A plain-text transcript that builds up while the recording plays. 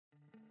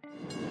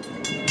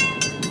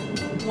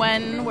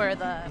When were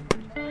the...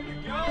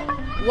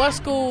 What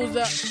schools...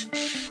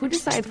 Who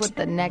decides what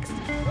the next...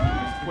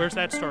 Where's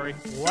that story?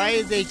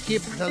 Why they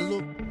keep the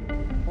loop?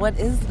 What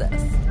is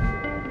this?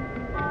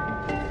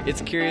 It's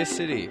Curious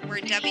City,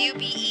 where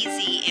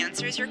WBEZ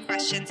answers your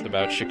questions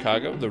about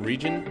Chicago, the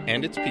region,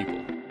 and its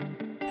people.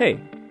 Hey,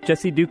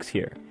 Jesse Dukes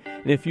here.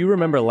 And if you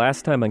remember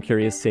last time on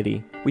Curious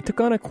City, we took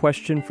on a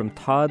question from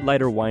Todd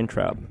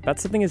Leiter-Weintraub about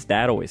something his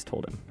dad always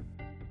told him.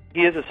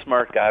 He is a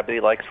smart guy, but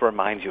he likes to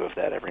remind you of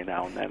that every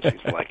now and then. So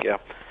he's like, yeah,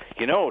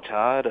 you know,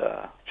 Todd,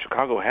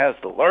 Chicago has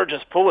the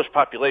largest Polish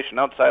population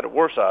outside of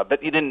Warsaw. I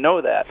bet you didn't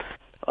know that.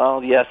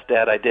 Well, yes,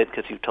 Dad, I did,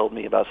 because you've told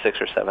me about 6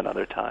 or 7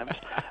 other times.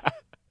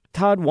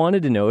 Todd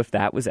wanted to know if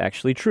that was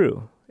actually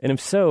true, and if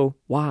so,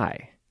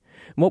 why?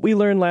 And what we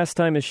learned last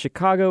time is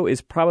Chicago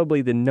is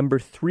probably the number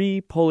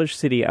 3 Polish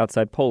city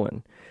outside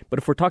Poland. But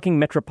if we're talking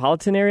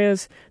metropolitan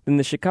areas, then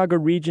the Chicago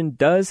region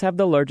does have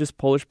the largest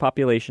Polish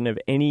population of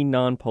any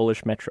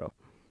non-Polish metro.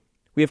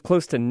 We have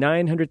close to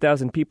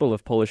 900,000 people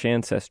of Polish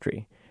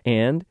ancestry,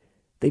 and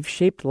they've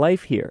shaped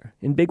life here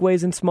in big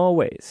ways and small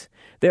ways.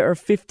 There are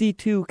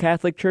 52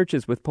 Catholic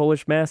churches with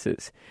Polish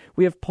masses.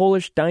 We have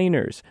Polish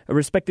diners, a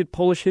respected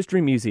Polish history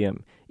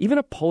museum, even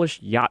a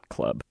Polish yacht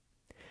club.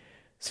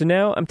 So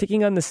now I'm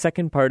taking on the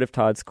second part of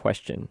Todd's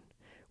question.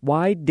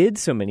 Why did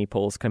so many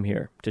Poles come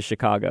here to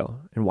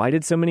Chicago, and why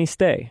did so many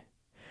stay?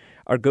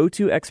 Our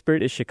go-to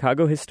expert is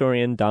Chicago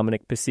historian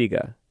Dominik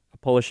Pacyga, a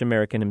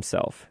Polish-American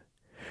himself.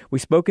 We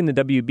spoke in the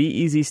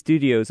WBEZ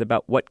studios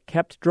about what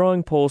kept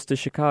drawing Poles to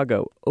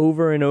Chicago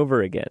over and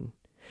over again.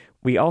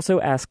 We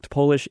also asked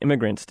Polish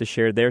immigrants to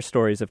share their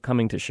stories of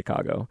coming to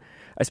Chicago.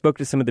 I spoke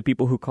to some of the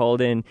people who called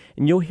in,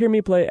 and you'll hear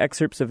me play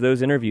excerpts of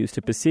those interviews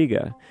to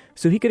Pacyga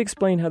so he could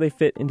explain how they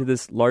fit into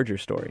this larger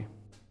story.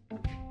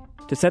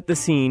 To set the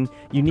scene,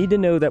 you need to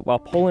know that while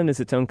Poland is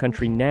its own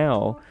country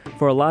now,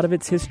 for a lot of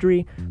its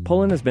history,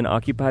 Poland has been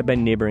occupied by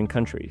neighboring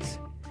countries.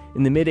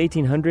 In the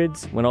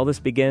mid-1800s, when all this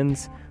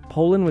begins,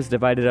 Poland was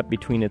divided up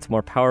between its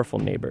more powerful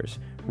neighbors,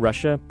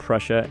 Russia,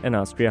 Prussia, and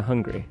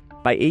Austria-Hungary.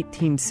 By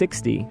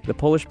 1860, the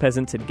Polish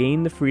peasants had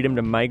gained the freedom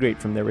to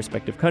migrate from their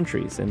respective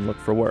countries and look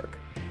for work.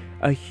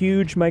 A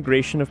huge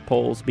migration of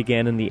Poles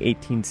began in the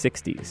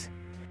 1860s.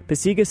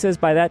 Pacyga says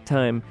by that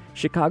time,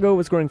 Chicago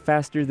was growing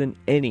faster than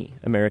any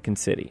American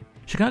city.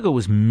 Chicago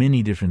was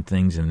many different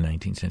things in the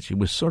 19th century. It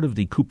was sort of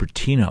the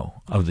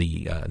Cupertino of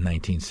the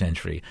 19th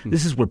century.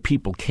 This is where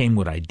people came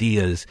with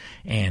ideas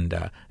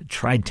and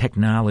tried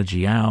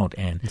technology out.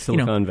 And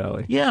Silicon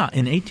Valley. Yeah,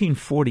 in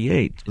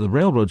 1848, the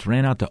railroads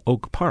ran out to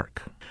Oak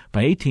Park.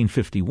 By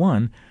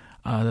 1851,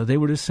 they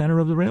were the center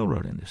of the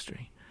railroad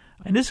industry.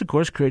 And this, of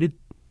course, created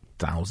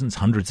thousands,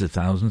 hundreds of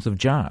thousands of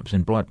jobs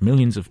and brought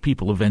millions of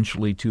people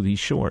eventually to these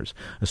shores,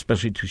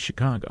 especially to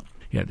Chicago.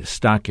 You had the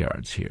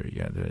stockyards here,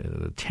 you had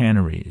the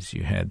tanneries,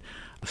 you had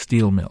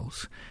steel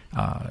mills.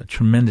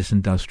 Tremendous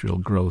industrial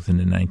growth in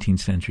the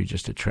 19th century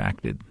just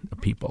attracted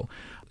people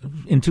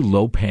into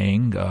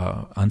low-paying,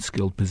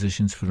 unskilled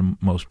positions for the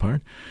most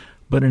part,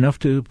 but enough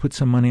to put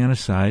some money on the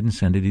side and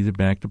send it either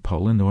back to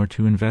Poland or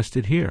to invest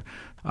it here.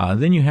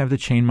 Then you have the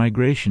chain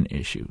migration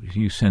issue.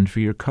 You send for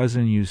your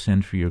cousin, you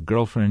send for your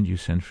girlfriend, you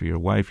send for your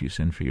wife, you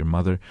send for your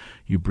mother.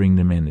 You bring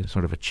them in. It's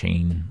sort of a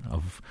chain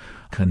of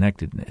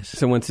connectedness.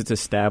 So once it's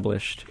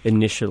established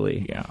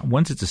initially. Yeah,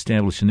 once it's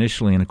established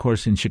initially, and of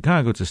course in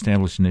Chicago it's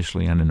established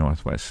initially on the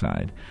northwest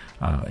side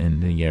in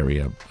the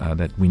area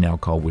that we now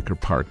call Wicker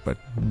Park, but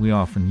we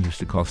often used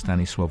to call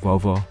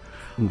Stanisławowo,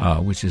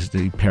 which is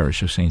the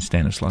parish of St.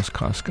 Stanislaus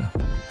Kostka.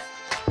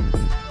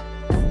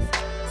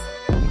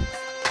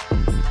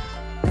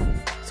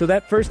 So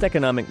that first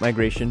economic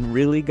migration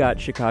really got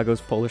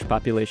Chicago's Polish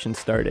population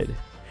started.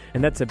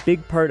 And that's a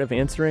big part of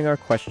answering our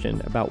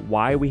question about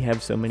why we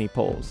have so many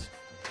Poles.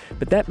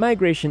 But that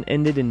migration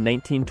ended in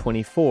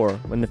 1924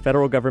 when the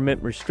federal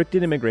government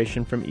restricted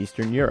immigration from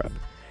Eastern Europe.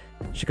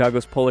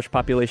 Chicago's Polish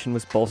population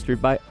was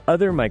bolstered by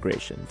other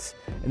migrations,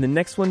 and the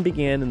next one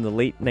began in the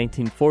late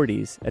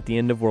 1940s at the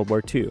end of World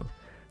War II,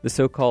 the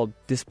so-called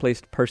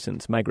displaced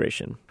persons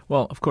migration.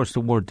 Well, of course,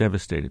 the war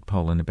devastated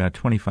Poland. About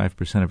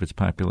 25% of its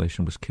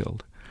population was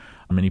killed.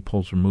 Many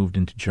Poles were moved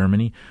into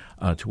Germany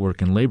to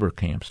work in labor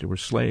camps. They were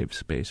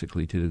slaves,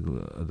 basically,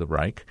 to the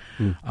Reich,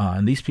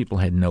 and these people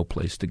had no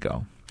place to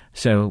go.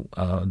 So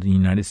the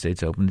United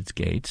States opened its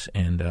gates,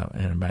 and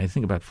I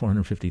think about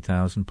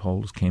 450,000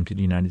 Poles came to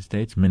the United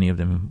States. Many of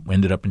them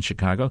ended up in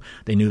Chicago.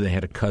 They knew they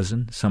had a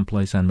cousin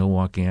someplace on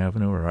Milwaukee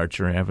Avenue or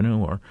Archer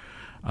Avenue or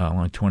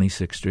along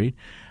 26th Street,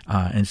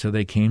 and so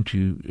they came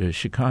to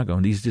Chicago.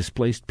 And these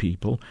displaced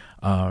people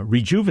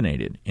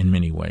rejuvenated, in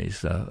many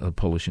ways,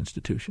 Polish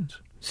institutions.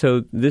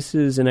 So this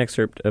is an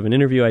excerpt of an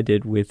interview I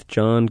did with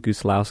John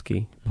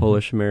Guslowski,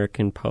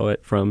 Polish-American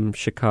poet from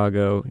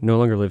Chicago, no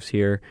longer lives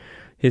here.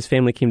 His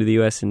family came to the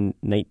U.S. in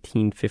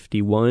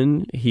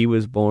 1951. He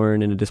was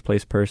born in a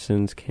displaced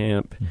persons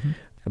camp,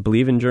 I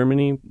believe in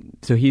Germany.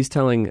 So he's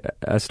telling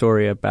a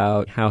story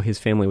about how his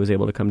family was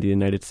able to come to the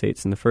United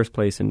States in the first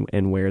place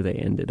and where they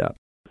ended up.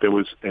 There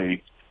was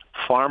a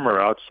farmer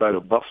outside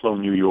of Buffalo,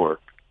 New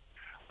York,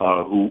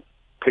 who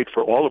paid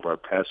for all of our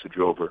passage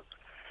over.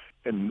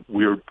 and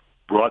we were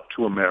brought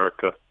to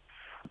America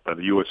by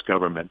the U.S.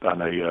 government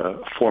on a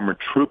former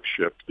troop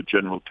ship, the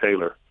General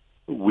Taylor.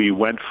 We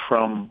went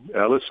from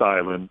Ellis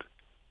Island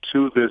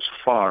to this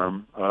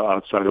farm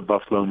outside of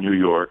Buffalo, New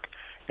York,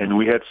 and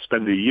we had to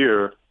spend a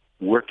year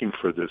working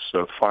for this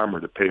farmer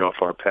to pay off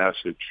our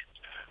passage.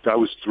 I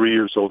was 3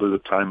 years old at the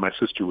time. My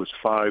sister was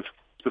 5.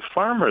 The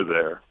farmer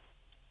there,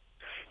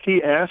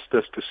 he asked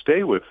us to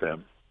stay with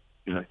him.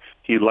 You know,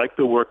 he liked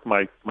the work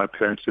my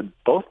parents did.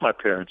 Both my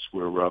parents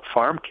were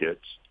farm kids.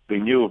 They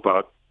knew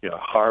about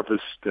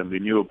harvest, and they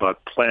knew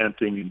about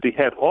planting, and they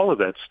had all of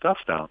that stuff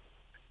down.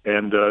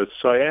 And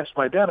so I asked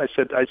my dad, I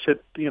said,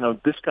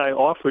 this guy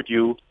offered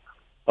you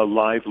a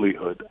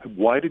livelihood.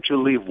 Why did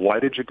you leave? Why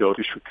did you go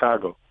to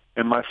Chicago?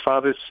 And my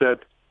father said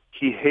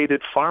he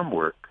hated farm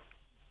work.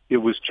 It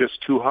was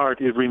just too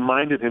hard. It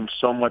reminded him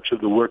so much of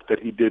the work that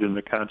he did in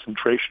the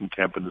concentration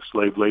camp, in the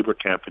slave labor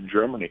camp in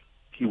Germany.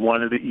 He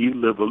wanted to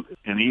live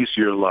an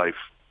easier life,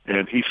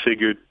 and he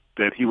figured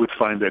that he would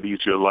find that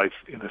easier life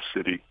in a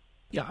city.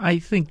 Yeah, I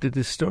think that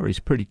this story is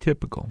pretty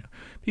typical.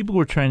 People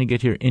were trying to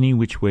get here any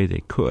which way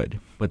they could,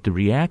 but the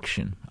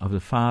reaction of the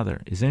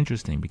father is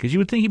interesting because you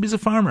would think he was a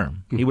farmer.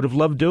 He would have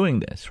loved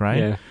doing this, right?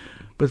 Yeah.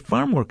 But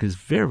farm work is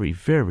very,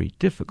 very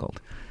difficult.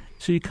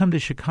 So you come to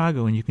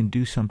Chicago and you can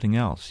do something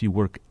else. You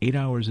work 8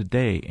 hours a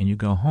day and you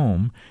go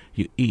home,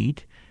 you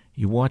eat,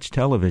 you watch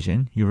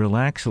television, you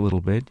relax a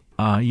little bit,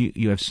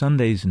 you have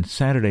Sundays and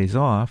Saturdays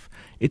off.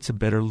 It's a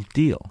better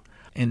deal.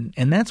 And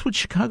that's what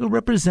Chicago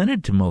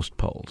represented to most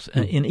Poles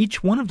in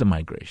each one of the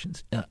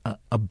migrations,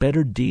 a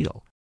better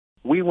deal.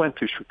 We went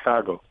to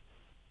Chicago.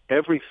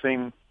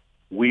 Everything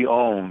we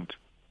owned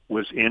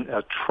was in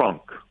a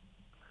trunk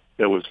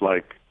that was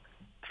like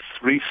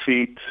 3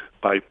 feet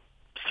by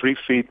 3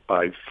 feet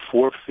by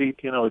 4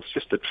 feet. It's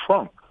just a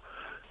trunk.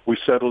 We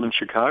settled in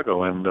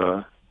Chicago,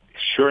 and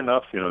sure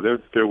enough,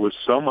 there was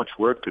so much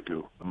work to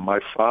do. My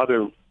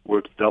father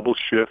worked double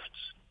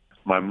shifts.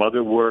 My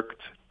mother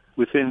worked.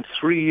 Within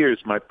 3 years,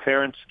 my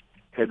parents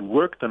had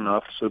worked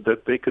enough so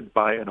that they could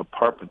buy an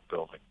apartment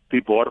building. They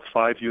bought a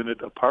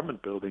 5-unit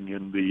apartment building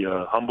in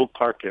the Humboldt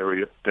Park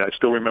area. I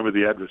still remember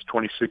the address,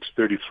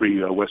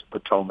 2633 West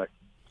Potomac.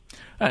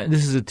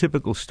 This is a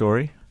typical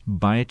story.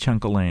 Buy a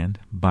chunk of land,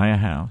 buy a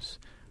house,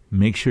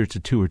 make sure it's a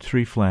 2 or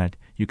 3 flat.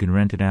 You can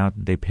rent it out,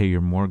 they pay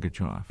your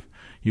mortgage off.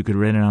 You could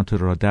rent it out to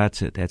the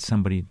rodace. That's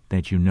somebody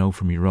that you know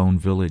from your own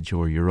village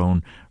or your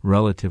own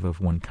relative of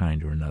one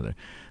kind or another.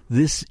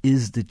 This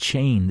is the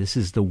chain. This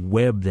is the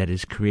web that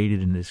is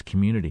created in this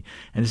community.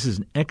 And this is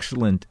an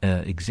excellent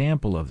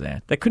example of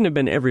that. That couldn't have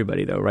been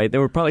everybody, though, right? There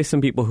were probably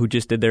some people who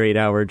just did their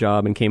 8-hour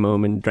job and came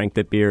home and drank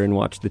that beer and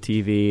watched the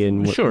TV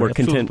and were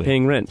content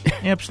paying rent.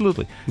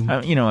 Absolutely.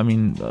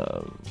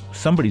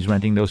 Somebody's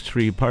renting those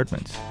 3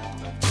 apartments.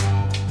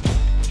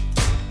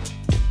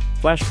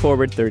 Flash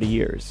forward 30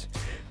 years.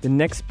 The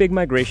next big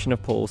migration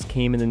of Poles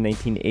came in the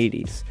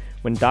 1980s,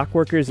 when dock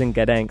workers in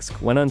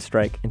Gdansk went on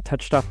strike and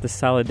touched off the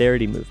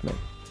Solidarity movement.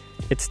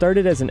 It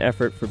started as an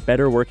effort for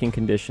better working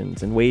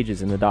conditions and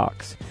wages in the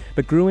docks,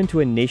 but grew into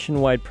a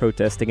nationwide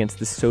protest against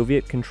the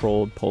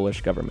Soviet-controlled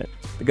Polish government.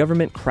 The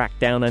government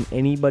cracked down on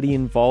anybody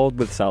involved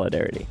with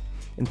Solidarity,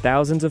 and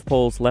thousands of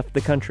Poles left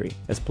the country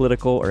as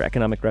political or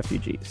economic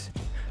refugees.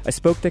 I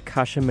spoke to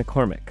Kasia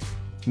McCormick,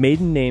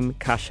 maiden name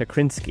Kasia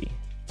Krinsky.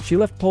 She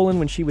left Poland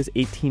when she was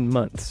 18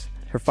 months.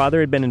 Her father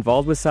had been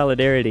involved with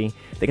Solidarity.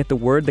 They got the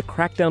word the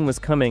crackdown was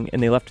coming,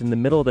 and they left in the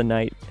middle of the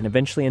night and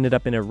eventually ended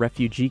up in a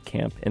refugee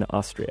camp in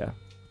Austria.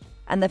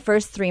 And the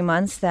first 3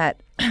 months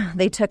that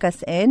they took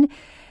us in,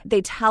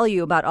 they tell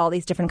you about all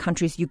these different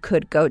countries you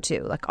could go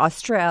to, like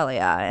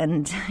Australia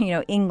and,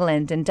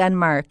 England and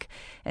Denmark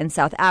and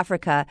South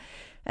Africa.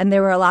 And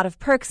there were a lot of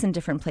perks in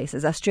different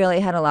places.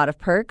 Australia had a lot of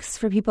perks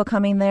for people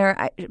coming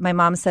there. My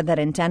mom said that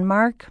in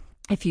Denmark,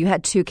 if you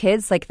had 2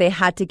 kids, they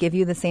had to give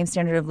you the same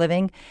standard of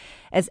living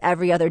as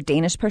every other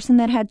Danish person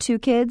that had 2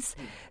 kids.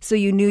 So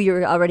you knew you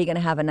were already going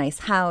to have a nice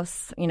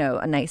house,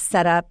 a nice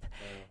setup.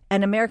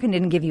 And American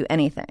didn't give you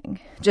anything,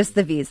 just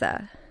the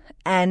visa.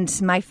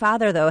 And my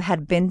father, though,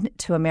 had been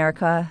to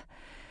America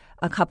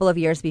a couple of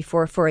years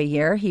before for a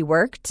year. He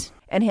worked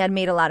and he had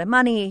made a lot of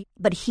money,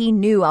 but he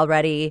knew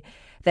already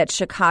that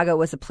Chicago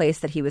was a place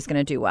that he was going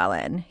to do well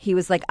in. He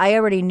was like, I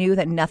already knew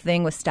that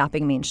nothing was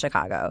stopping me in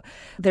Chicago.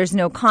 There's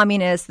no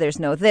communists, there's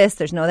no this,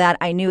 there's no that.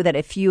 I knew that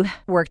if you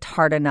worked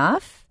hard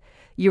enough,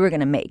 you were going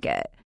to make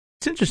it.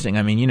 It's interesting.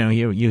 I mean,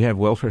 you have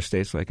welfare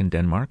states like in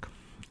Denmark.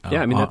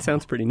 Yeah, that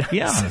sounds pretty nice.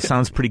 Yeah, it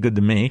sounds pretty good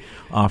to me,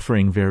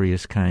 offering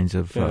various kinds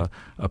of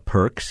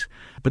perks.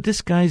 But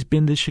this guy's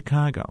been to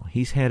Chicago.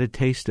 He's had a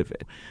taste of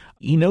it.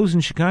 He knows in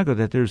Chicago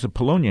that there's a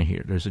Polonia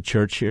here. There's a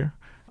church here.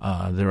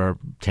 There are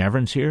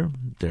taverns here.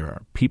 There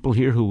are people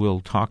here who will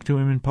talk to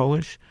him in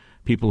Polish,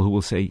 people who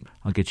will say,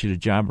 I'll get you a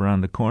job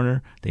around the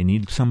corner. They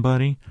need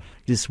somebody.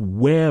 This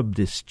web,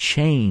 this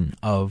chain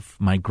of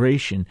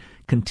migration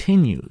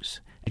continues.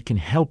 It can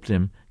help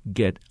them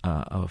get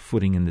a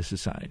footing in the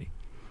society.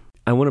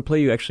 I want to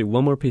play you actually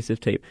one more piece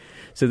of tape.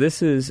 So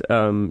this is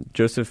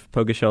Joseph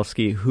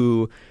Pogoszelski,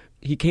 who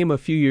He came a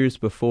few years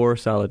before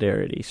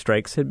Solidarity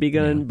strikes had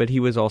begun, but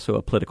he was also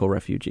a political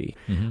refugee.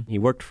 He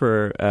worked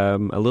for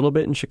a little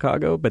bit in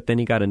Chicago, but then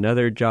he got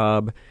another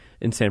job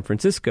in San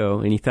Francisco,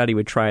 and he thought he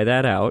would try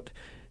that out.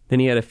 Then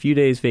he had a few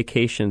days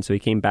vacation, so he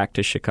came back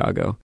to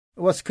Chicago.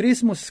 It was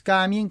Christmas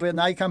coming when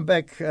I come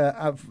back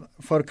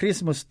for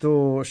Christmas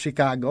to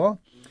Chicago,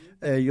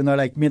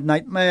 like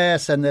midnight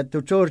mass and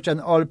to church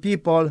and all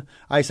people.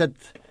 I said,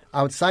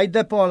 outside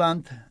the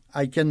Poland,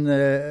 I can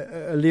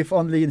live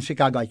only in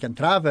Chicago. I can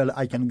travel.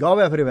 I can go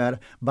everywhere.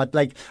 But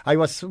I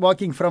was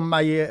walking from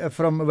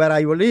where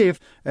I live,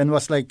 and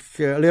was a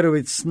little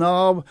bit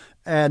snow,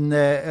 and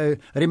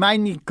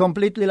remind me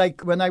completely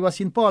like when I was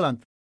in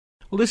Poland.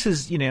 Well, this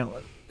is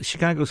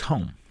Chicago's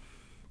home.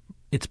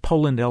 It's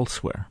Poland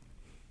elsewhere.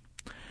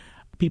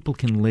 People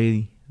can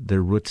lay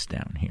their roots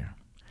down here.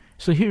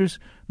 So here's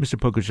Mr.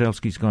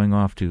 Pogorzelski's going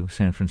off to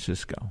San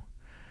Francisco.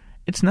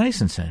 It's nice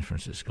in San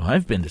Francisco.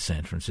 I've been to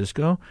San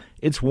Francisco.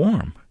 It's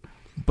warm.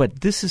 But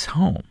this is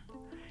home.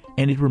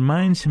 And it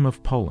reminds him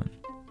of Poland.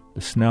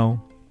 The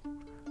snow,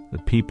 the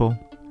people,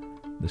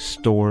 the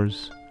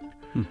stores.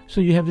 So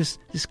you have this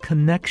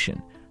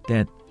connection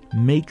that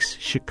makes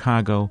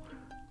Chicago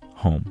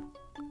home.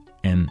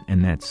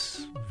 And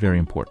that's very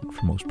important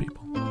for most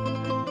people.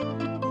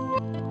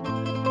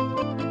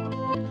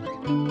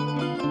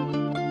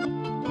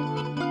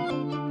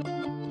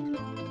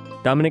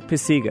 Dominic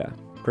Pisiga,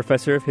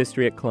 professor of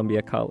history at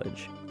Columbia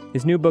College.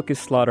 His new book is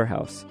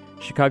Slaughterhouse,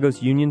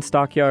 Chicago's Union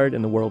Stockyard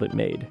and the World It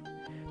Made.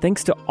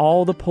 Thanks to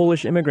all the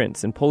Polish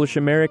immigrants and Polish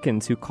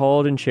Americans who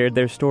called and shared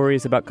their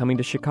stories about coming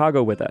to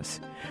Chicago with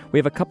us. We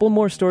have a couple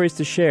more stories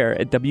to share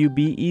at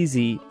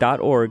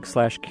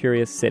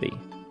wbez.org/CuriousCity.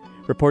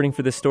 Reporting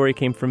for this story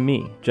came from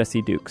me,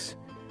 Jesse Dukes.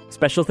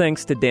 Special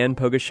thanks to Dan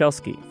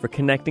Pogorzelski for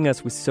connecting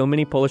us with so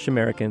many Polish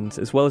Americans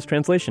as well as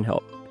translation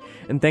help.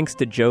 And thanks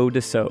to Joe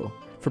Dassault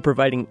for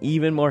providing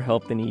even more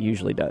help than he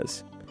usually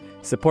does.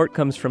 Support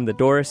comes from the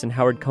Doris and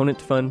Howard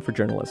Conant Fund for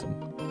Journalism.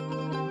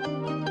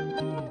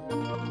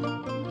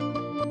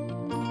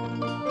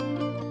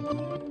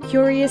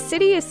 Curious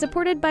City is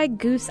supported by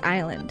Goose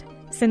Island.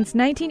 Since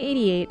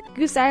 1988,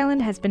 Goose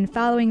Island has been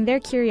following their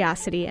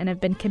curiosity and have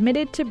been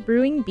committed to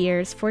brewing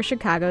beers for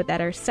Chicago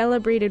that are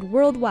celebrated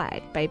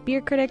worldwide by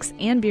beer critics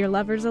and beer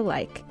lovers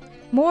alike.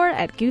 More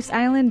at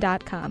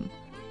gooseisland.com.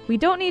 We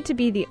don't need to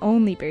be the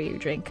only beer you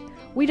drink.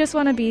 We just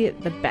want to be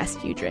the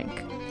best you drink.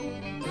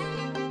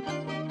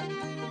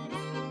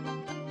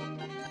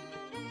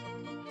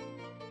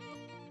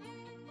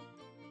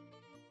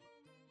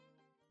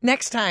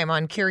 Next time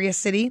on Curious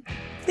City,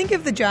 think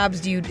of the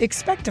jobs you'd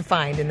expect to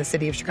find in the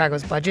city of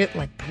Chicago's budget,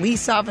 like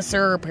police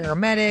officer,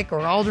 paramedic,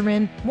 or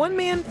alderman. One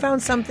man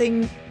found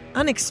something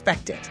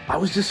unexpected. I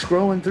was just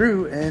scrolling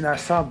through and I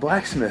saw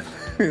blacksmith.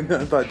 And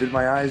I thought, did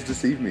my eyes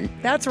deceive me?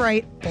 That's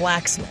right,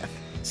 blacksmith.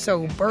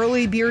 So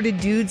burly, bearded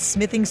dudes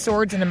smithing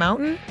swords in a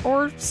mountain,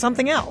 or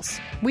something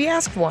else? We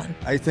asked one.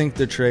 I think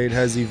the trade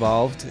has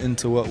evolved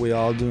into what we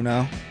all do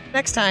now.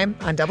 Next time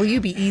on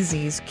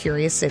WBEZ's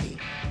Curious City.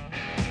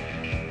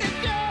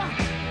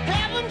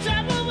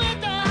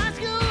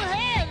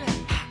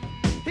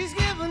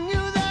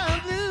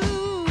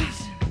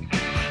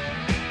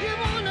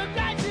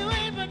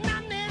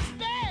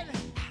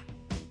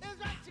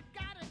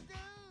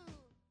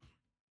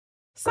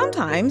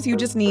 Sometimes you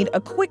just need a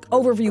quick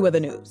overview of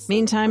the news.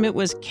 Meantime, it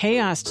was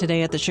chaos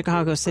today at the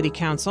Chicago City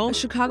Council. A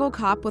Chicago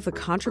cop with a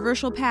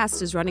controversial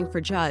past is running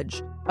for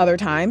judge. Other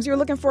times, you're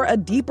looking for a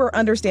deeper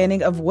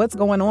understanding of what's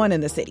going on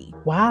in the city.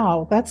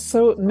 Wow,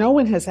 no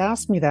one has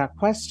asked me that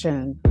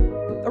question.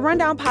 The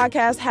Rundown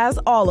podcast has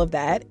all of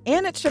that,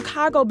 and it's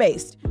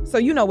Chicago-based, so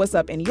you know what's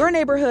up in your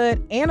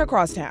neighborhood and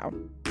across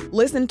town.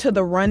 Listen to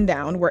The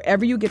Rundown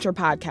wherever you get your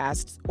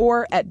podcasts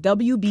or at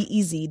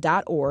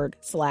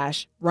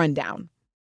wbez.org/rundown.